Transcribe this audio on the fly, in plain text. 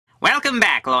Welcome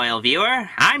back, loyal viewer.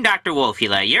 I'm Dr.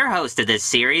 Wolfula, your host of this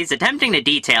series, attempting to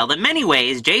detail the many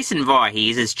ways Jason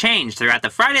Voorhees has changed throughout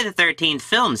the Friday the 13th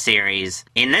film series.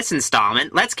 In this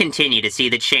installment, let's continue to see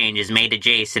the changes made to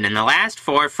Jason in the last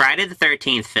 4 Friday the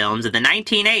 13th films of the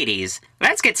 1980s.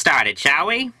 Let's get started, shall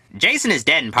we? Jason is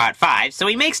dead in Part 5, so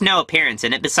he makes no appearance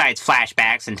in it besides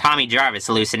flashbacks and Tommy Jarvis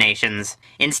hallucinations.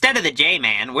 Instead of the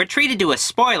J-Man, we're treated to a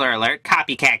spoiler-alert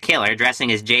copycat killer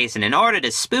dressing as Jason in order to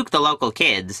spook the local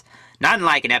kids. Not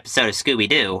unlike an episode of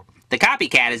Scooby-Doo. The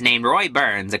copycat is named Roy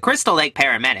Burns, a Crystal Lake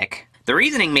paramedic. The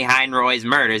reasoning behind Roy's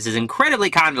murders is incredibly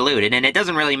convoluted, and it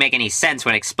doesn't really make any sense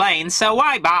when explained, so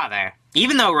why bother?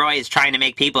 Even though Roy is trying to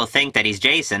make people think that he's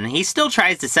Jason, he still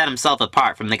tries to set himself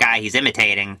apart from the guy he's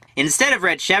imitating. Instead of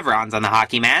red chevrons on the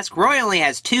hockey mask, Roy only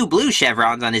has 2 blue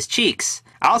chevrons on his cheeks.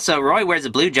 Also, Roy wears a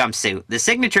blue jumpsuit, the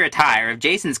signature attire of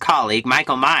Jason's colleague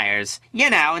Michael Myers. You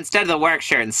know, instead of the work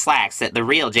shirt and slacks that the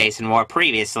real Jason wore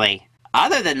previously.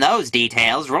 Other than those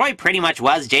details, Roy pretty much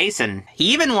was Jason.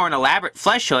 He even wore an elaborate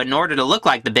flesh hood in order to look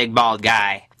like the big bald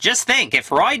guy. Just think,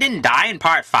 if Roy didn't die in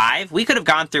Part 5, we could have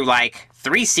gone through like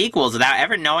 3 sequels without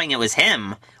ever knowing it was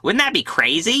him. Wouldn't that be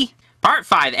crazy? Part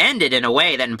 5 ended in a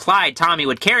way that implied Tommy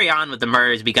would carry on with the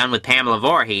murders begun with Pamela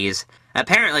Voorhees.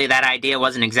 Apparently that idea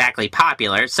wasn't exactly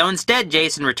popular, so instead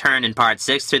Jason returned in Part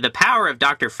 6 through the power of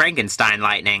Dr. Frankenstein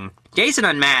lightning. Jason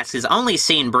unmasked is only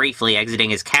seen briefly exiting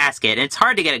his casket, and it's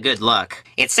hard to get a good look.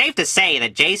 It's safe to say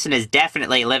that Jason is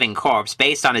definitely a living corpse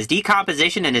based on his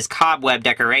decomposition and his cobweb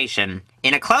decoration.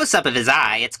 In a close-up of his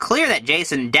eye, it's clear that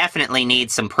Jason definitely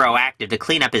needs some Proactive to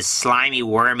clean up his slimy,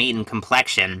 worm-eaten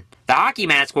complexion. The hockey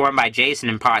mask worn by Jason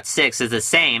in Part 6 is the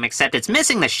same, except it's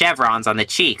missing the chevrons on the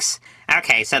cheeks.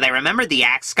 Okay, so they remembered the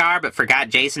axe scar but forgot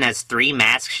Jason has 3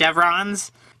 mask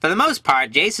chevrons? For the most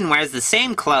part, Jason wears the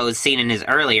same clothes seen in his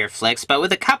earlier flicks, but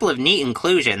with a couple of neat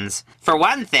inclusions. For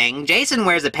one thing, Jason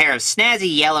wears a pair of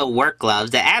snazzy yellow work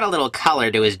gloves that add a little color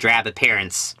to his drab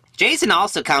appearance. Jason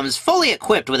also comes fully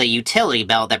equipped with a utility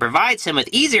belt that provides him with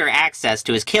easier access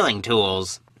to his killing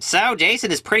tools. So,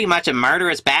 Jason is pretty much a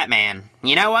murderous Batman.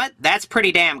 You know what? That's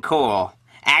pretty damn cool.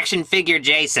 Action figure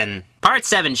Jason. Part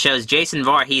 7 shows Jason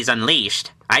Voorhees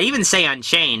unleashed. I'd even say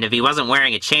unchained if he wasn't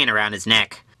wearing a chain around his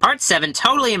neck. Part 7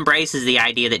 totally embraces the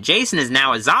idea that Jason is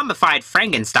now a zombified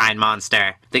Frankenstein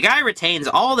monster. The guy retains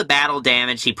all the battle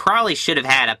damage he probably should have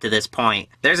had up to this point.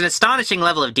 There's an astonishing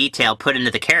level of detail put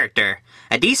into the character.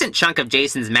 A decent chunk of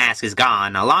Jason's mask is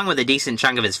gone, along with a decent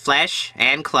chunk of his flesh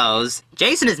and clothes.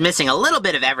 Jason is missing a little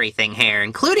bit of everything here,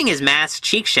 including his masked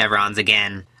cheek chevrons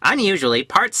again. Unusually,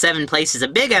 Part 7 places a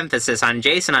big emphasis on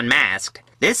Jason unmasked.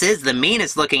 This is the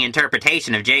meanest looking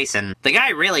interpretation of Jason. The guy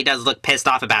really does look pissed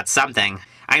off about something.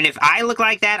 I mean, if I look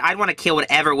like that, I'd want to kill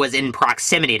whatever was in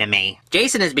proximity to me.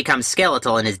 Jason has become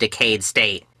skeletal in his decayed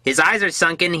state. His eyes are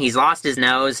sunken, he's lost his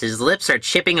nose, his lips are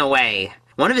chipping away.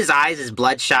 One of his eyes is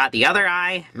bloodshot, the other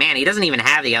eye? Man, he doesn't even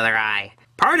have the other eye.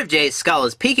 Part of Jay's skull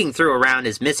is peeking through around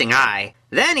his missing eye.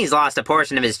 Then he's lost a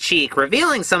portion of his cheek,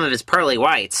 revealing some of his pearly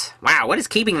whites. Wow, what is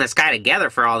keeping this guy together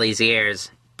for all these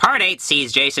years? Part 8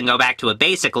 sees Jason go back to a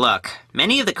basic look.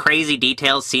 Many of the crazy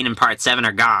details seen in Part 7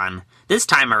 are gone. This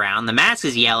time around, the mask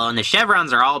is yellow and the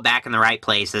chevrons are all back in the right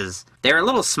places. They're a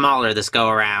little smaller this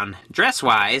go-around.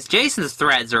 Dress-wise, Jason's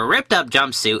threads are a ripped-up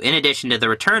jumpsuit in addition to the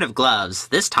return of gloves,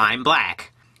 this time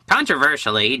black.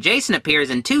 Controversially, Jason appears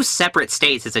in 2 separate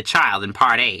states as a child in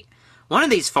Part 8. One of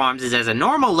these forms is as a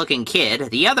normal-looking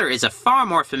kid, the other is a far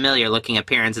more familiar-looking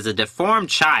appearance as a deformed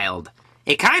child.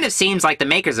 It kind of seems like the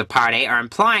makers of Part 8 are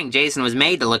implying Jason was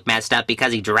made to look messed up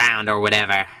because he drowned or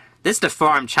whatever. This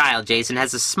deformed child Jason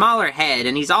has a smaller head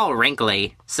and he's all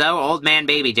wrinkly. So, old man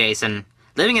baby Jason.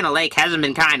 Living in a lake hasn't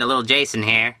been kind to little Jason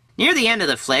here. Near the end of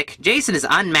the flick, Jason is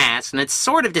unmasked and it's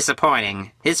sort of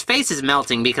disappointing. His face is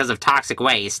melting because of toxic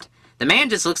waste. The man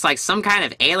just looks like some kind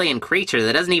of alien creature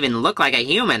that doesn't even look like a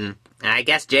human. I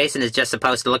guess Jason is just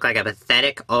supposed to look like a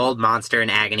pathetic old monster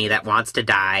in agony that wants to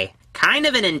die. Kind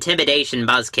of an intimidation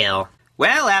buzzkill.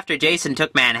 Well, after Jason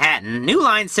took Manhattan, New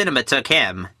Line Cinema took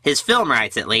him. His film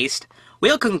rights, at least.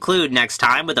 We'll conclude next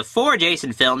time with the 4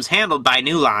 Jason films handled by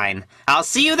New Line. I'll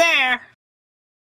see you there!